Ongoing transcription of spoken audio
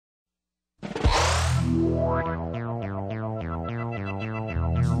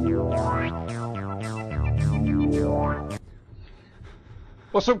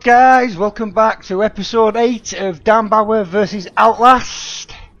What's up, guys? Welcome back to episode 8 of Dan Bauer versus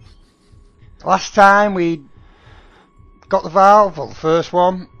Outlast. Last time we got the valve, well, the first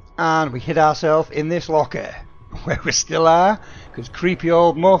one, and we hid ourselves in this locker where we still are, because creepy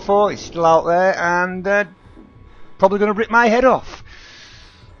old mofo is still out there and probably going to rip my head off.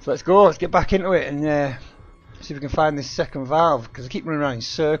 So let's go, let's get back into it and see if we can find this second valve, because I keep running around in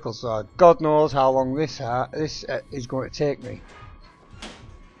circles, so God knows how long this is going to take me.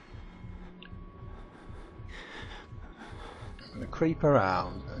 I'm going to creep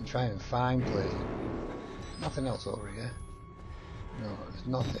around and try and find places. Nothing else over here. No, there's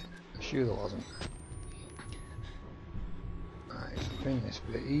nothing. I'm sure there wasn't. Right, so bring this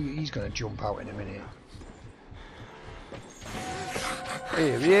bit. He's going to jump out in a minute.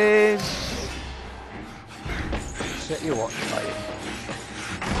 Here he is. Set your watch by him.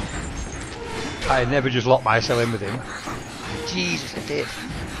 I never just locked myself in with him. Jesus, I did.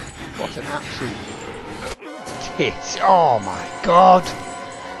 What an absolute tit. Oh my god.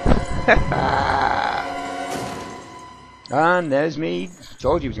 And there's me.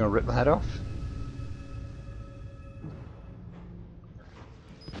 Told you he was going to rip my head off.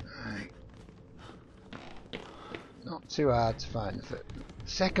 Right. Not too hard to find. The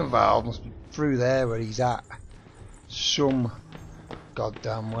second valve must be through there where he's at. Some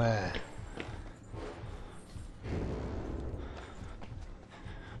goddamn where.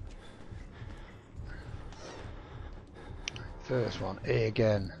 First one, A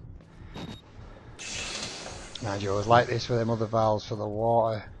again. Mind you, I was like this for them other valves for the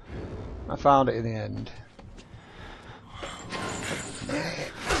water. I found it in the end.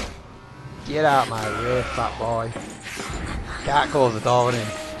 Get out my way, fat boy. Can't close the door on him.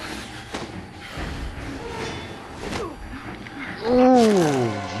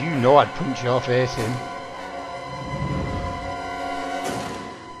 Ooh, you know I'd punch your face in.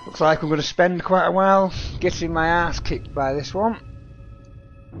 Looks like I'm going to spend quite a while getting my ass kicked by this one.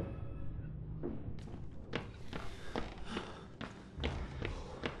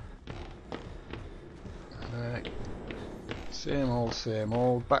 Right. Same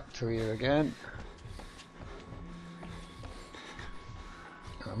old. Back to here again.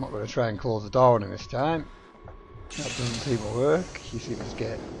 I'm not going to try and close the door on him this time. That doesn't seem to work. You seem to just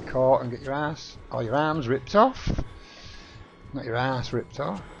get caught and get your ass or your arms ripped off. Not your ass ripped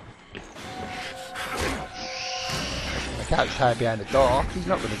off. I can't just hide behind the door. He's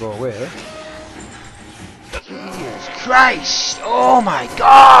not going to go away. Jesus Christ! Oh my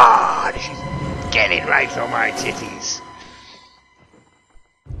God! She's getting right on my titties.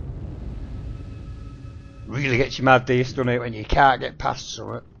 Really gets you mad, this, doesn't it, when you can't get past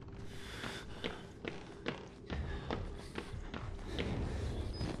something.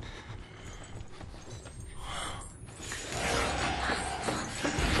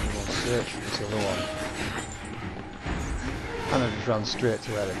 Search for this other one. And I just ran straight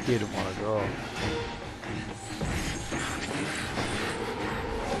to where I didn't want to go.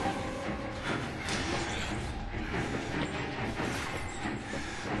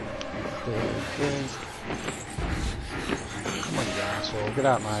 There it is. Come on, you asshole, get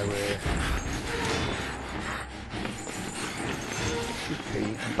out my way. Should be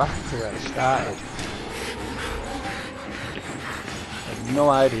back to where I started. I have no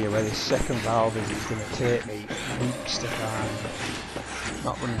idea where this second valve is. It's going to take me weeks to find.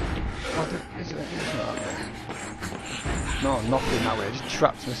 Not running. Oh, is it not that way? No, nothing that way. I just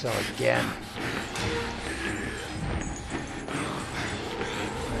trapped myself again.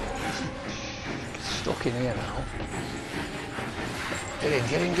 Stuck in here now. Get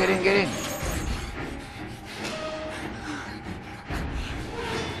in.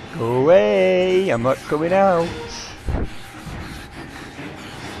 Go away. I'm not coming out.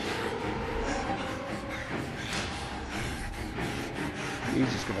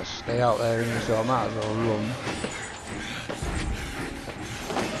 He's just going to stay out there, and so I might as well run.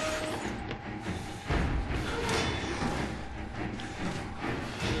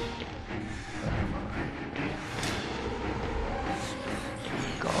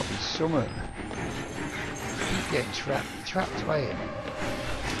 Gotta be something. Keep getting trapped by him.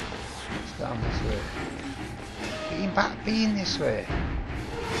 It's down this way. Get him back being this way.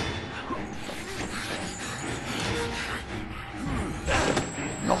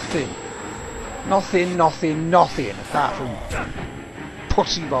 Nothing apart from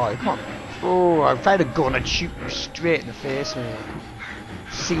pussy boy. Come on. Oh, if I had a gun, I'd shoot you straight in the face, mate.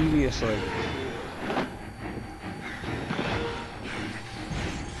 Seriously.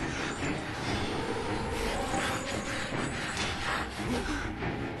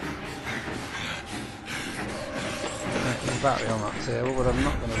 battery on that table, but I'm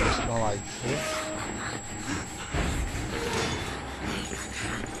not going to risk my life for it.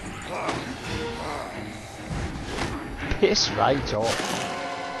 Piss right off.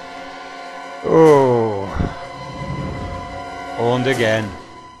 Oh. Owned again.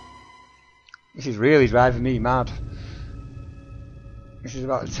 This is really driving me mad. This is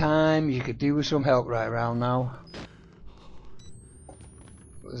about the time you could do with some help right around now.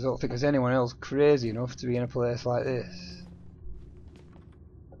 But I don't think there's anyone else crazy enough to be in a place like this.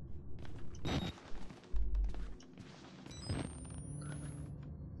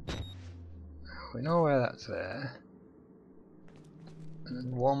 We know where that's there. And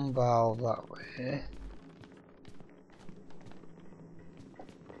then one valve that way.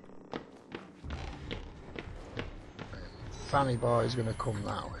 Fanny boy's going to come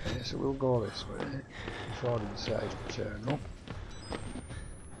that way, so we'll go this way before he decides to turn up.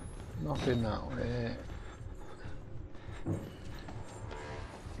 Nothing that way.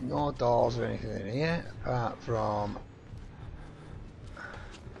 No doors or anything in here, apart from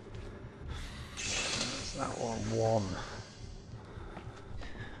that's that one.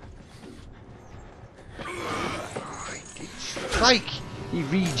 It's like he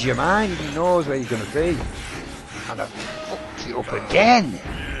reads your mind, he knows where you're going to be. And I fucked it up again.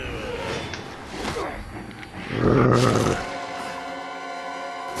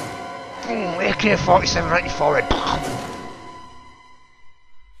 AK-47 right in your forehead.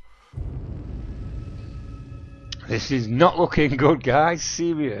 This is not looking good, guys.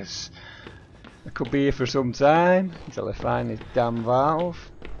 Serious. I could be here for some time until I find this damn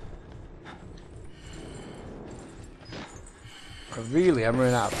valve. I really am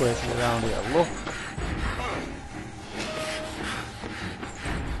running out of places around here. Look.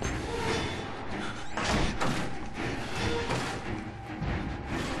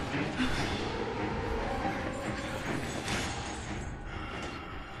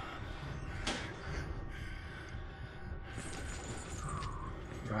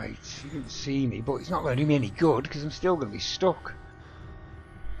 Right, you didn't see me, but it's not going to do me any good because I'm still going to be stuck.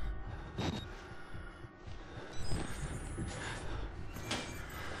 He's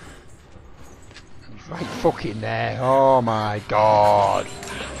right fucking there. Oh my god.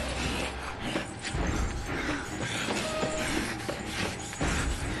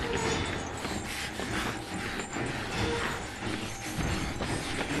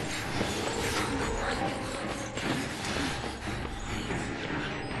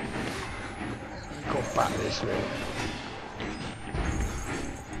 Back this way.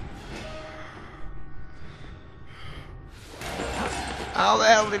 How the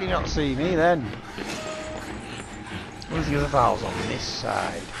hell did he not see me then? Where's the other valves on this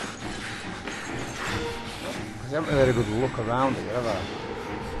side? Because I haven't really had a good look around here, have I?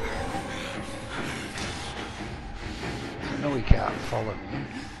 I know he can't follow me.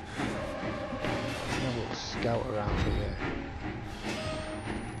 I'm a little scout around here.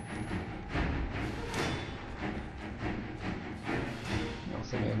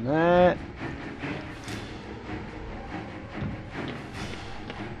 Nothing in there.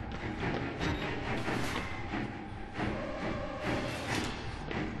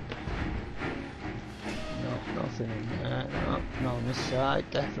 No, nothing in there. No, not on this side.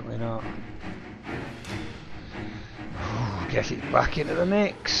 Definitely not. Get it back into the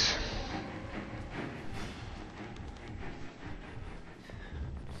mix.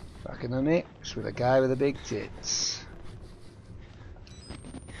 Back in the mix with a guy with the big tits.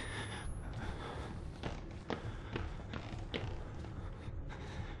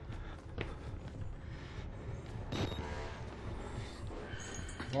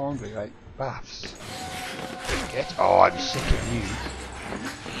 Laundry, right? Baths. Get. Oh, I'm sick of you.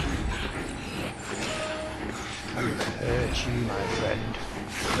 I'm gonna hurt you, my friend.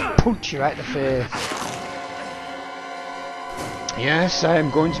 Punch you right in the face. Yes, I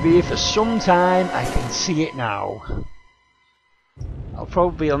am going to be here for some time. I can see it now. I'll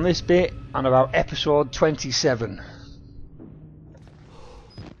probably be on this bit on about episode 27.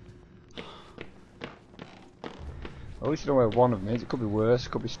 At least I know where one of them is. It could be worse. It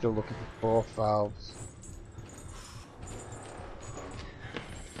could be still looking for both valves.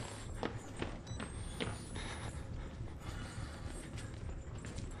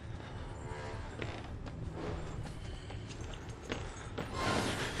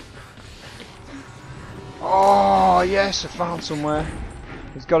 Oh yes, I found somewhere.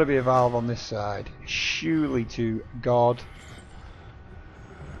 There's got to be a valve on this side. Surely to God.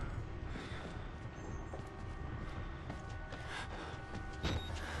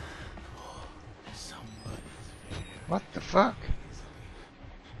 What the fuck?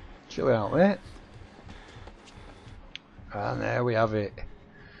 Chill out, mate. And there we have it.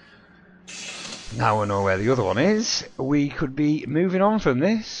 Now we know where the other one is. We could be moving on from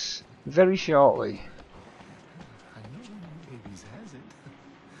this very shortly.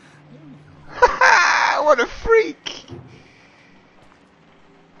 What a freak!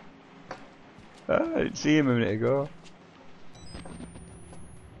 I didn't see him a minute ago.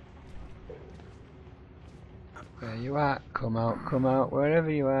 Where you at? Come out, wherever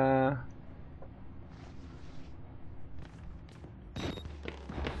you are.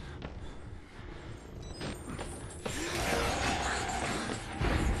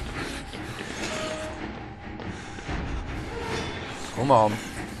 Come on.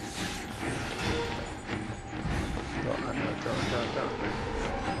 Don't.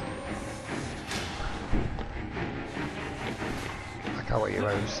 I can't wait your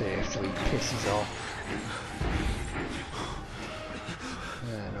own safe till he pisses off.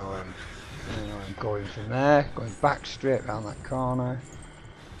 I know I'm going from there, going back straight round that corner.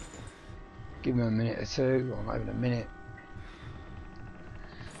 Give him a minute or two, or not even a minute.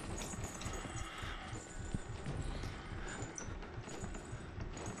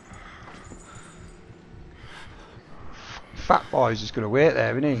 Fat boy's just going to wait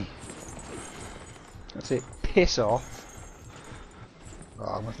there, isn't he? That's it, piss off. Oh,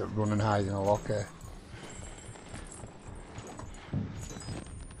 I'm going to have to run and hide in a locker.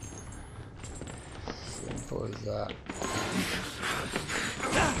 Simple as that.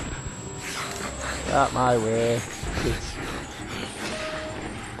 Out my way. Kids.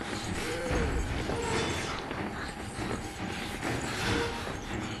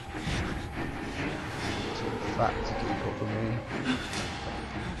 Too fat to keep up with me.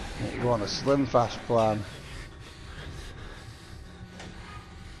 Need to go on a slim fast plan.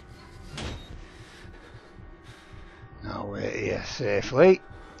 Now we're here safely.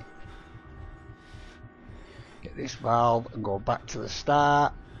 Get this valve and go back to the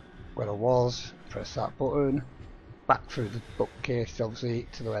start where I was. Press that button. Back through the bookcase, obviously,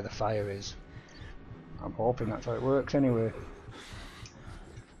 to where the fire is. I'm hoping that's how it works anyway.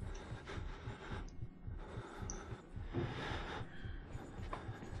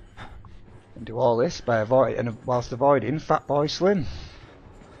 And do all this by whilst avoiding Fat Boy Slim.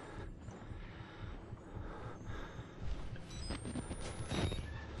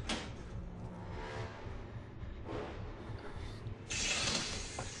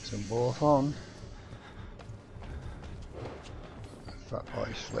 Some both on. Fat Boy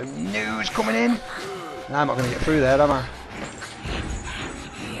Slim news coming in. Nah, I'm not going to get through there, am I?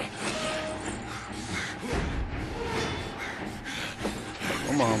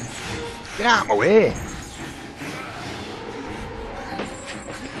 Come on. Get out of my way.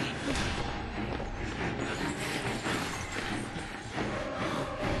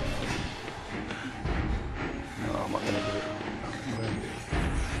 No, I'm not going to do it.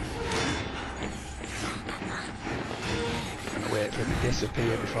 I'm going to wait for him to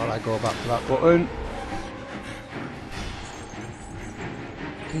disappear before I go back to that button.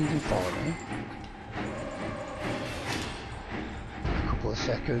 Can you follow me? A couple of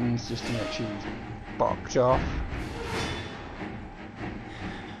seconds just to make sure he's boxed off.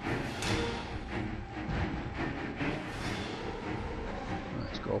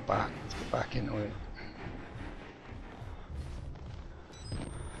 Let's go back into it.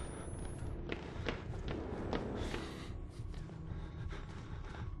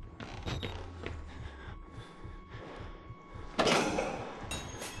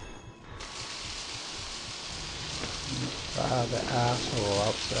 The asshole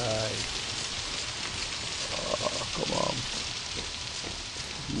outside. Oh, come on.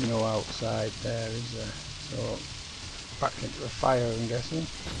 No outside there, is there? So, back into the fire, I'm guessing.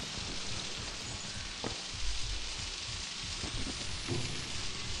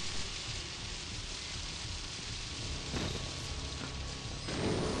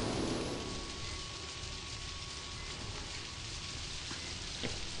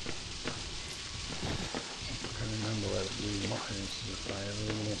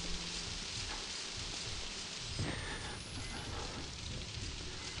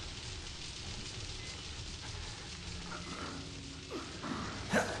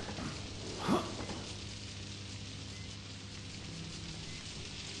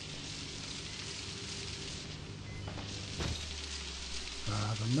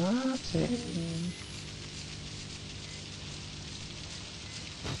 Martin.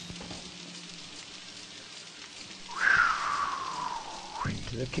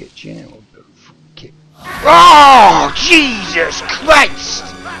 Into the kitchen. It will be oh, Jesus Christ!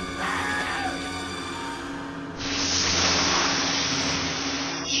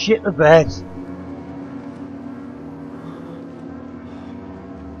 Shit the bed.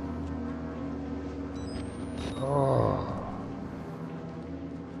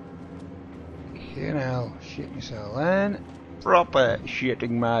 You know, shit myself then. Proper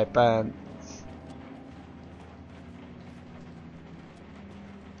shitting my pants.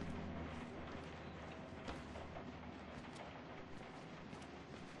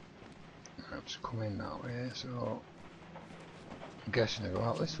 I've just come in that way, so I'm guessing I go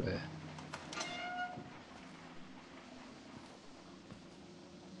out this way.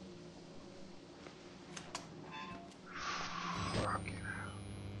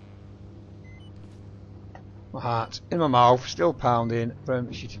 My heart's in my mouth, still pounding, I'm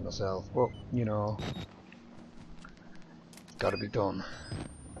shitting myself, but you know, it's gotta be done.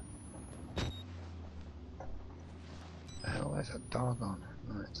 The hell, where's that dog on?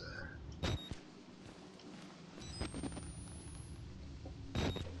 Right there.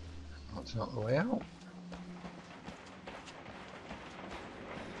 That's not the way out.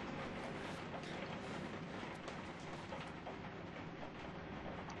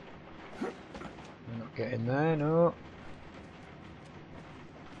 We're not getting there, no.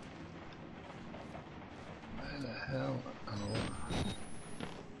 Where the hell? Oh.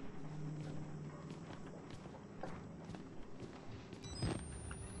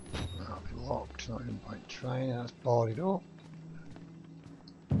 That'll be locked, not even point trying, that's boarded up.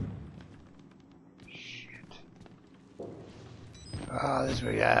 Shit. Ah, this is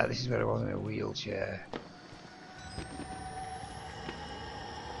where, yeah, this is where I was in a wheelchair.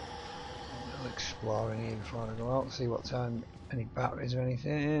 Exploring here before I go out, see what time, any batteries or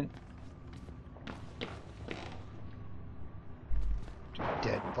anything.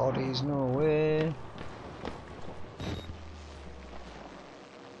 Dead bodies, no way.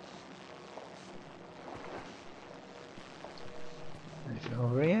 Anything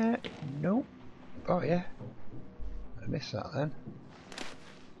over here? Nope. Oh yeah. I missed that then.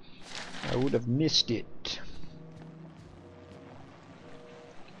 I would have missed it.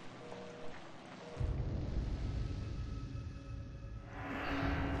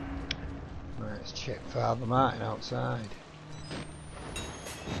 Let's check Father Martin outside.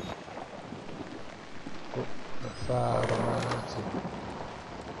 Oh, the Father Martin.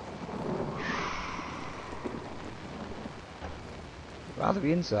 I'd rather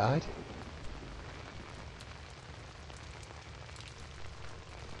be inside.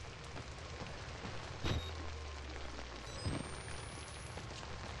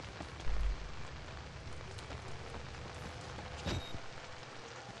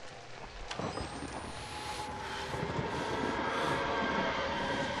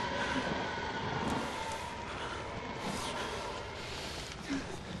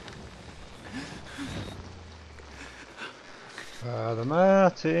 Father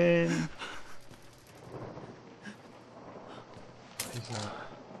Martin. What is that?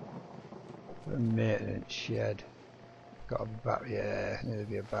 A maintenance shed. Got a battery, yeah, nearly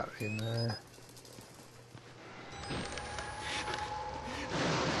be a battery in there. I'd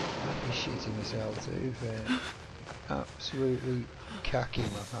be shitting myself too, fair. Absolutely cacking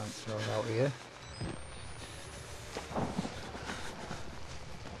my pants right out here.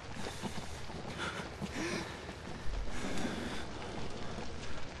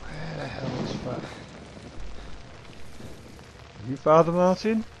 You Father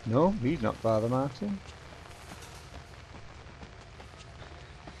Martin? No, he's not Father Martin.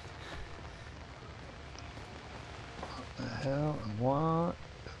 What the hell and what?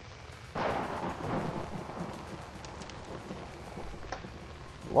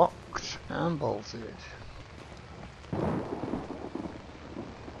 Locked and bolted.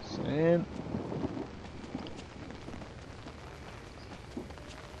 Same.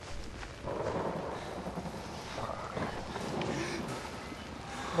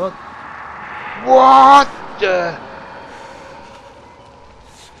 What? What the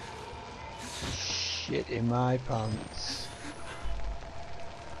shit in my pants?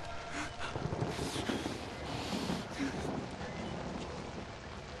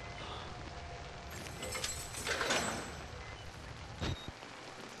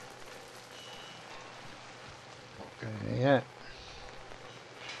 Okay, yeah.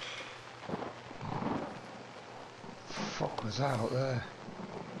 Fuck was that out there?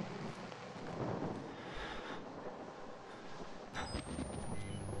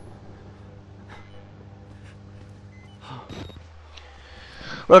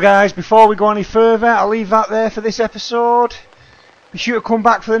 Well guys, before we go any further, I'll leave that there for this episode. Be sure to come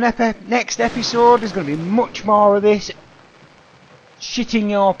back for the next episode. There's going to be much more of this shitting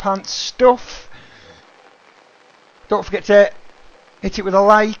your pants stuff. Don't forget to hit it with a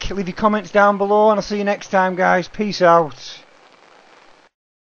like, leave your comments down below, and I'll see you next time guys. Peace out.